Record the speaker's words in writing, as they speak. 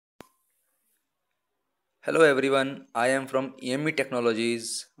Hello everyone, I am from EME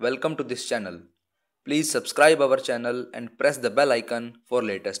Technologies. Welcome to this channel. Please subscribe our channel and press the bell icon for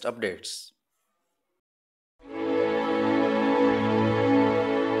latest updates.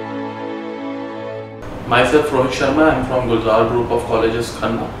 Myself Rohit Sharma, I am from Gulzar Group of Colleges,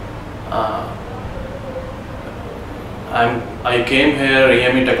 Khanna. Uh, I came here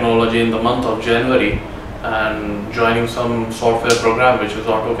EME Technology in the month of January and joining some software program which is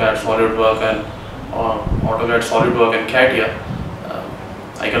AutoCAD, SolidWorks and CATIA.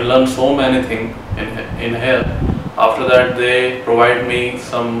 I can learn so many things in here. After that they provide me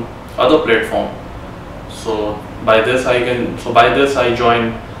some other platform. So by this I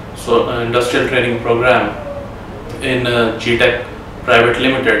joined industrial training program in GTech Private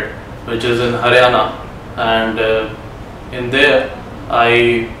Limited, which is in Haryana, and in there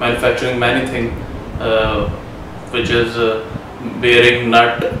I manufacturing many things, which is bearing,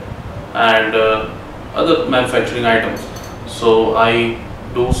 nut, and other manufacturing items. So well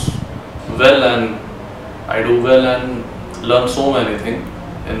and I do well and learn so many things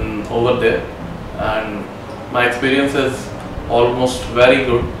in over there, and my experience is almost very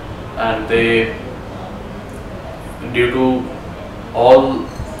good, and due to all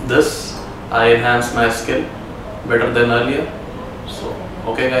this I enhance my skill better than earlier. So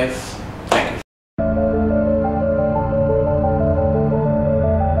okay guys.